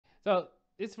So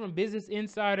this is from Business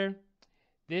Insider.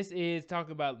 This is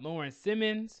talking about Lauren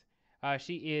Simmons.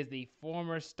 She is the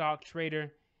former stock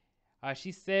trader.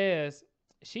 She says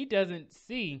she doesn't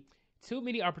see too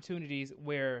many opportunities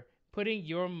where putting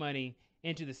your money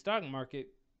into the stock market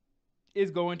is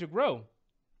going to grow.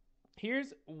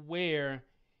 Here's where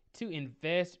to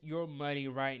invest your money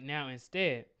right now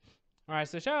instead. All right,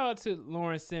 so shout out to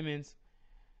Lauren Simmons.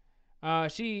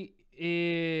 She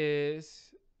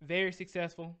is very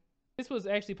successful. This was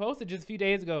actually posted just a few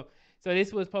days ago. So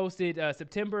this was posted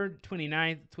September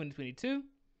 29th, 2022.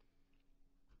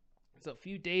 So a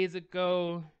few days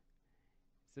ago.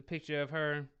 It's a picture of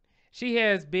her. She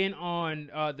has been on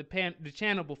the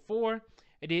channel before.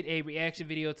 I did a reaction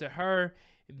video to her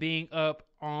being up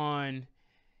on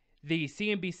the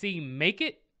CNBC Make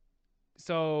It.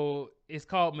 So it's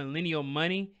called Millennial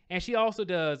Money. And she also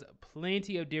does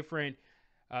plenty of different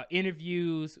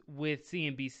interviews with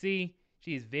CNBC.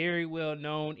 She is very well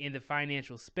known in the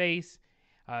financial space.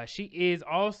 She is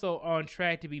also on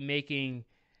track to be making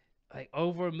like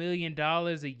over $1 million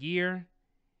a year.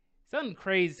 Some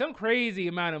crazy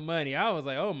amount of money. I was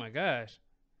like, oh my gosh.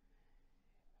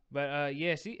 But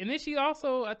yeah, she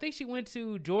also, I think she went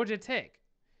to Georgia Tech.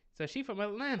 So she from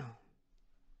Atlanta.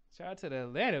 Shout out to the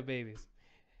Atlanta babies.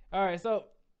 All right, so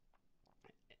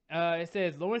it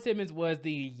says Lauren Simmons was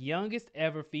the youngest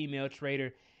ever female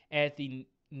trader at the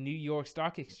New York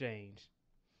Stock Exchange.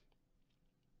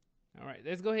 All right,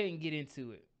 let's go ahead and get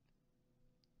into it.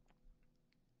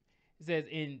 It says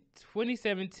in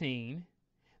 2017,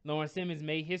 Lauren Simmons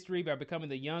made history by becoming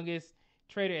the youngest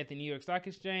trader at the New York Stock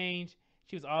Exchange.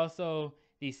 She was also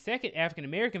the second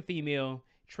African-American female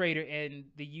trader in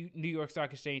the New York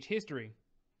Stock Exchange history.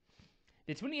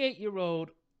 The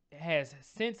 28-year-old has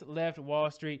since left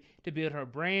Wall Street to build her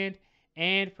brand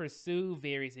and pursue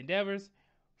various endeavors,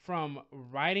 from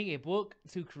writing a book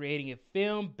to creating a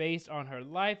film based on her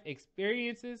life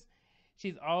experiences.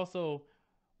 She's also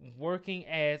working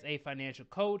as a financial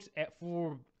coach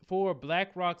for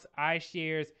BlackRock's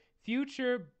iShares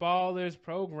Future Ballers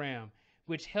program,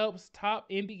 which helps top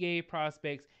NBA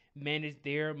prospects manage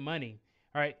their money.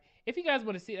 All right, if you guys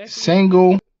want to see that,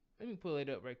 single, let me pull it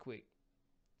up right quick.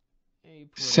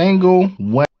 Single,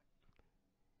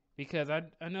 because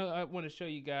I know I want to show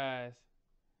you guys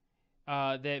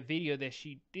that video that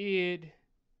she did.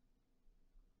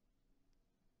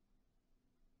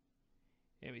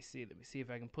 Let me see if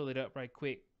I can pull it up right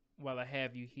quick while I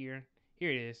have you here.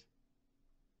 Here it is.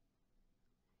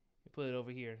 Put it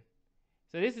over here.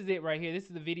 So this is it right here. This is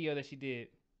the video that she did.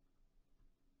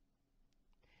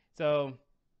 So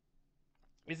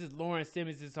this is Lauren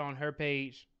Simmons. It's on her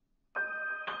page.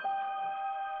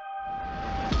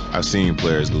 I've seen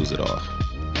players lose it all.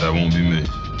 That won't be me.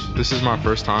 This is my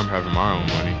first time having my own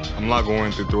money. I'm not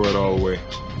going to throw it all away.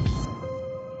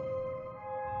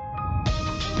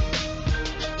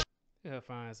 Yeah,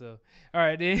 fine. So, all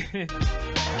right then.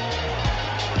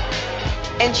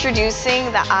 Introducing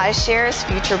the iShares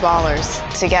Future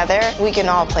Ballers. Together, we can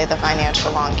all play the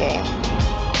financial long game.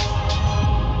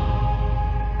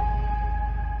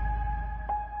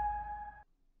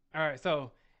 All right,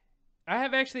 so I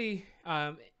have actually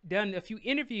done a few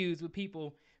interviews with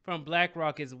people from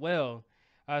BlackRock as well.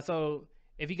 So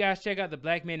if you guys check out the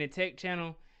Black Men in Tech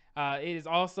channel, it's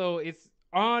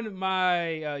on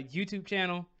my YouTube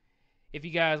channel. If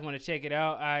you guys want to check it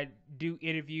out, I do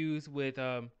interviews with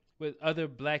other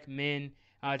black men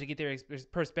to get their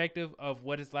perspective of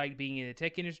what it's like being in the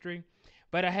tech industry.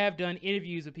 But I have done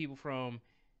interviews with people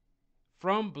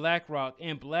from BlackRock,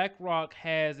 and BlackRock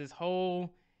has this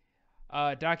whole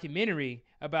documentary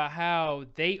about how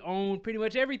they own pretty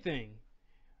much everything,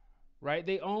 right?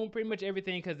 They own pretty much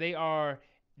everything because they are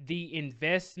the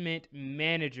investment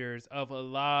managers of a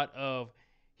lot of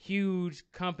huge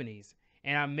companies.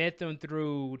 And I met them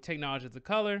through Technologies of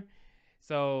Color.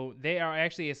 So they are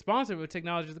actually a sponsor of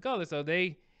Technologies of Color. So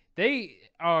they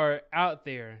are out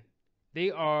there.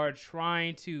 They are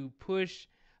trying to push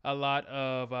a lot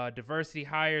of diversity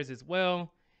hires as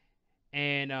well.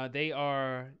 And they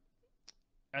were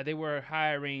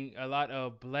hiring a lot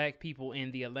of black people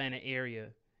in the Atlanta area.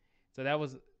 So that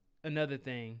was another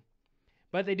thing.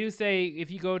 But they do say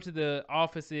if you go to the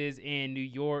offices in New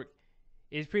York,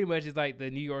 it's pretty much just like the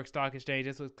New York Stock Exchange.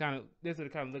 This what it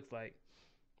kind of looks like.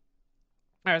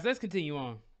 All right, so let's continue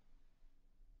on.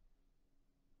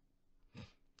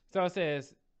 So it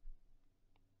says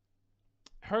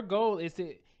her goal is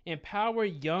to empower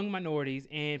young minorities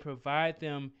and provide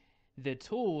them the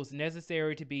tools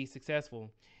necessary to be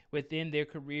successful within their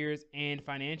careers and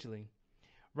financially.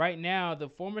 Right now, the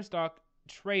former stock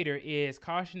trader is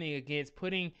cautioning against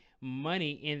putting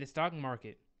money in the stock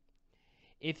market.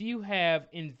 if you have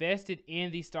invested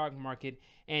in the stock market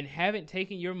and haven't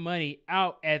taken your money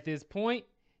out at this point,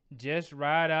 just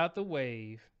ride out the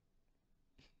wave.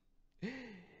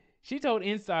 She told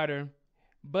Insider,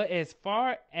 but as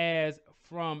far as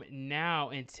from now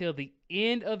until the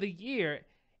end of the year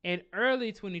and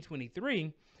early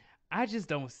 2023, I just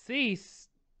don't see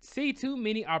too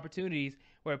many opportunities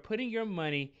where putting your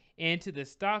money into the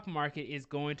stock market is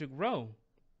going to grow.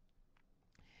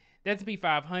 The S&P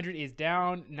 500 is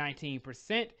down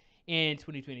 19% in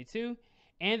 2022,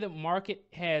 and the market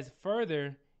has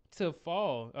further to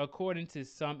fall, according to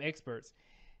some experts.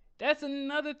 That's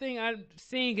another thing I'm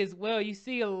seeing as well. You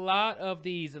see a lot of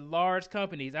these large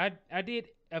companies. I did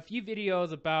a few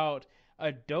videos about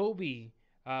Adobe,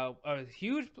 a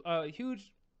huge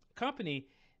company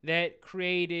that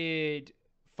created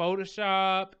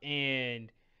Photoshop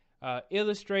and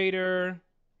Illustrator.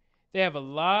 They have a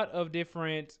lot of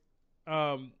different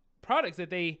products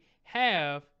that they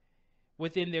have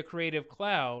within their creative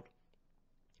cloud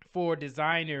for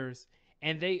designers,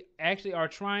 and they actually are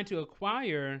trying to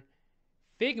acquire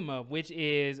Figma, which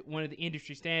is one of the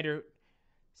industry standard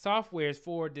softwares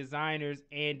for designers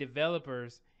and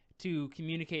developers to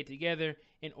communicate together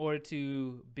in order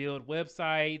to build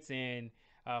websites and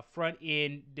front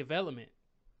end development.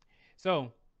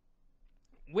 So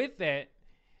with that,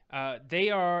 they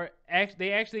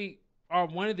actually are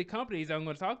one of the companies I'm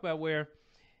going to talk about where,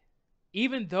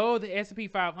 even though the S&P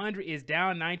 500 is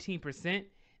down 19%,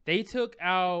 they took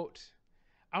out,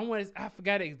 I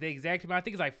forgot the exact amount. I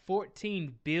think it's like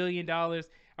 $14 billion,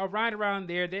 right around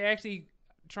there. They're actually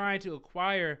trying to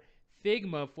acquire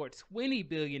Figma for $20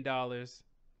 billion.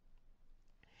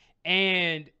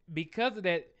 And because of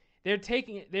that, they're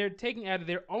taking out of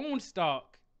their own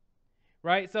stock,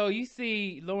 right? So you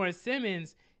see Lauren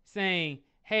Simmons saying,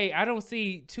 hey, I don't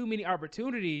see too many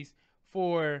opportunities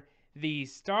for the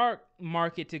stock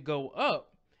market to go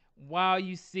up, while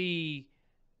you see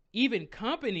even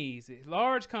companies,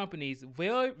 large companies,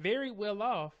 very well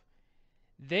off,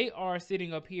 they are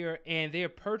sitting up here and they're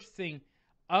purchasing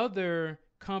other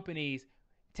companies,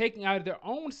 taking out of their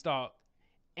own stock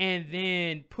and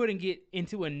then putting it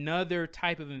into another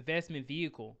type of investment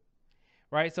vehicle,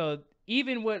 right? So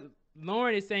even what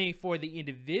Lauren is saying for the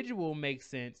individual makes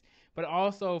sense, but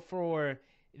also for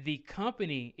the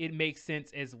company, it makes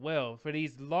sense as well. For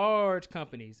these large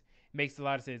companies, it makes a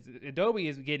lot of sense. Adobe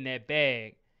is getting that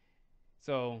bag.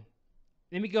 So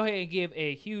let me go ahead and give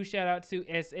a huge shout out to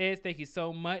SS. Thank you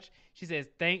so much. She says,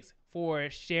 thanks for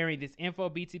sharing this info,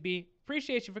 BTB.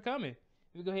 Appreciate you for coming.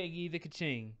 Let me go ahead and give you the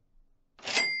ka-ching.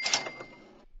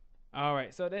 All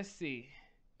right, so let's see.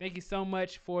 Thank you so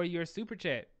much for your super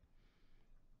chat.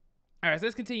 All right, so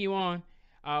let's continue on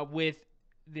with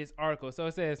this article. So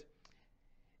it says,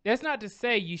 that's not to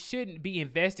say you shouldn't be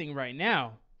investing right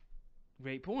now.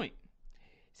 Great point.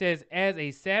 It says, as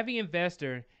a savvy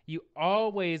investor, you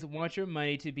always want your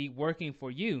money to be working for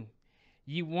you.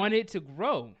 You want it to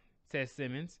grow, says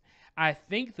Simmons. I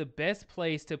think the best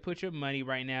place to put your money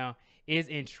right now is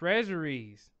in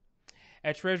treasuries.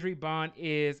 A treasury bond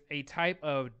is a type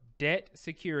of debt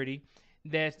security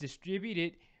that's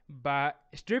distributed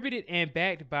and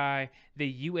backed by the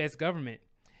U.S. government.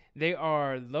 They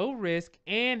are low risk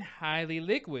and highly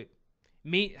liquid.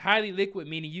 Highly liquid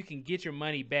meaning you can get your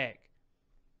money back.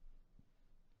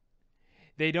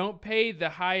 They don't pay the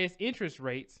highest interest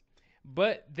rates,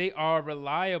 but they are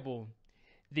reliable.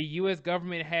 The U.S.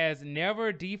 government has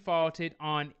never defaulted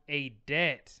on a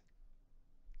debt.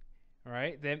 All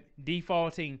right, that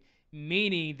defaulting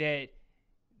meaning that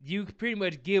you pretty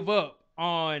much give up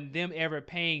on them ever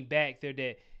paying back their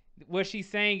debt. What she's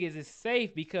saying is it's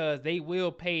safe because they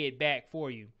will pay it back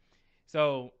for you.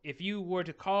 So if you were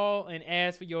to call and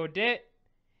ask for your debt,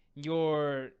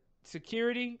 your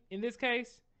security in this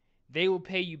case, they will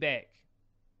pay you back.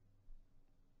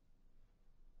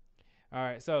 All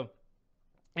right, so,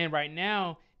 and right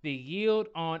now the yield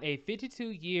on a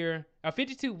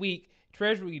 52-week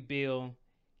Treasury bill,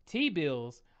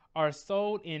 T-bills, are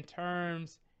sold in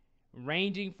terms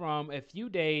ranging from a few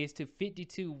days to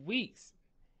 52 weeks,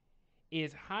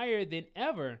 is higher than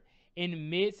ever in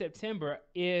mid-September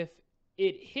if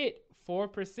it hit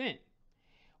 4%,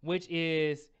 which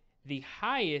is the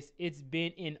highest it's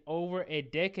been in over a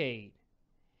decade.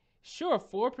 Sure,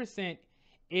 4%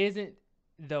 isn't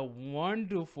the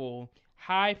wonderful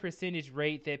high percentage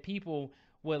rate that people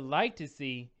would like to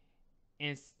see,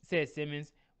 and said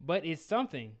Simmons, but it's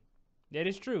something. That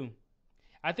is true.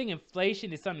 I think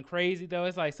inflation is something crazy though.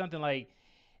 It's like something like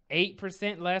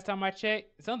 8% last time I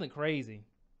checked. It's something crazy.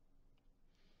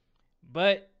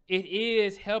 But it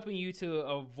is helping you to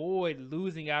avoid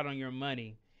losing out on your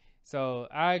money. So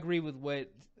I agree with what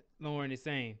Lauren is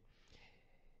saying.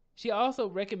 She also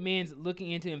recommends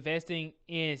looking into investing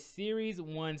in Series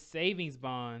 1 savings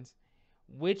bonds,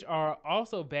 which are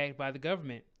also backed by the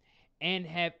government and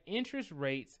have interest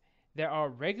rates that are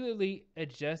regularly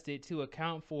adjusted to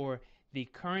account for the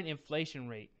current inflation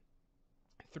rate.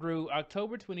 Through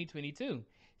October 2022,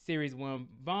 Series 1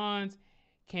 bonds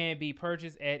can be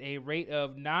purchased at a rate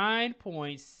of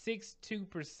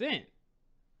 9.62%.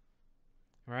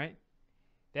 Right?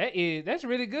 That's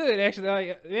really good actually.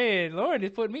 Like, man, Lauren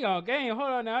is putting me on game.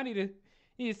 Hold on now, I need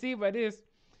to see about this. It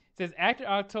says after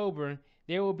October,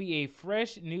 there will be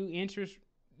fresh new interest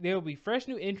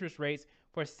rates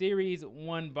for Series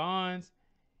 1 bonds.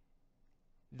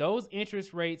 Those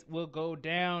interest rates will go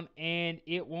down and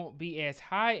it won't be as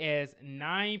high as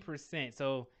 9%.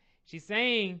 So she's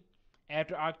saying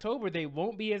after October they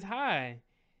won't be as high.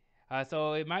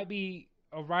 So it might be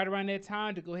right around that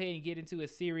time to go ahead and get into a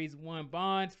Series 1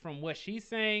 bonds from what she's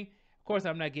saying. Of course,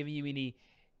 I'm not giving you any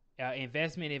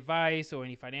investment advice or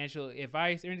any financial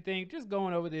advice or anything. Just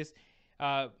going over this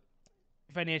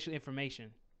financial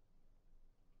information.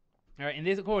 All right, and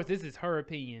this, of course, this is her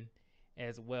opinion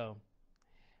as well.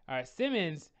 All right,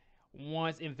 Simmons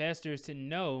wants investors to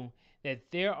know that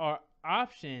there are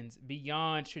options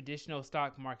beyond traditional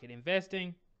stock market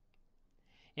investing.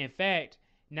 In fact,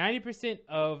 90%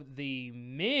 of the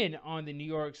men on the New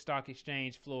York Stock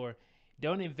Exchange floor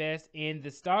don't invest in the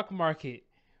stock market.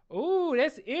 Ooh,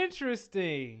 that's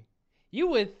interesting. You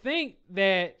would think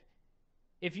that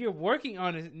if you're working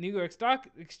on a New York Stock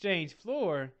Exchange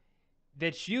floor,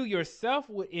 that you yourself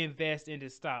would invest into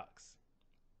stocks.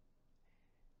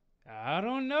 I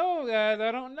don't know, guys.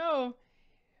 I don't know.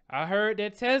 I heard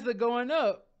that Tesla going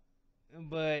up,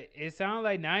 but it sounds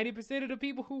like 90% of the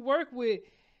people who work with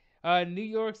New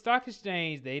York Stock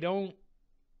Exchange, they don't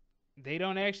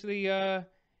actually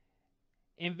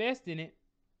invest in it.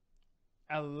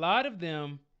 A lot of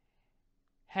them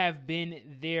have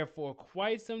been there for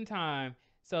quite some time,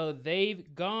 so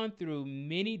they've gone through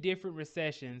many different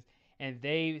recessions and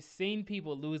they've seen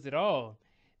people lose it all.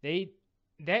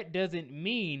 That doesn't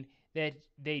mean that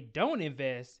they don't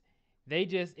invest. They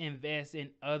just invest in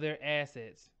other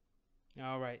assets.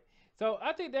 All right. So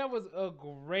I think that was a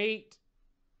great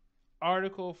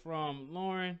article from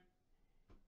Lauren.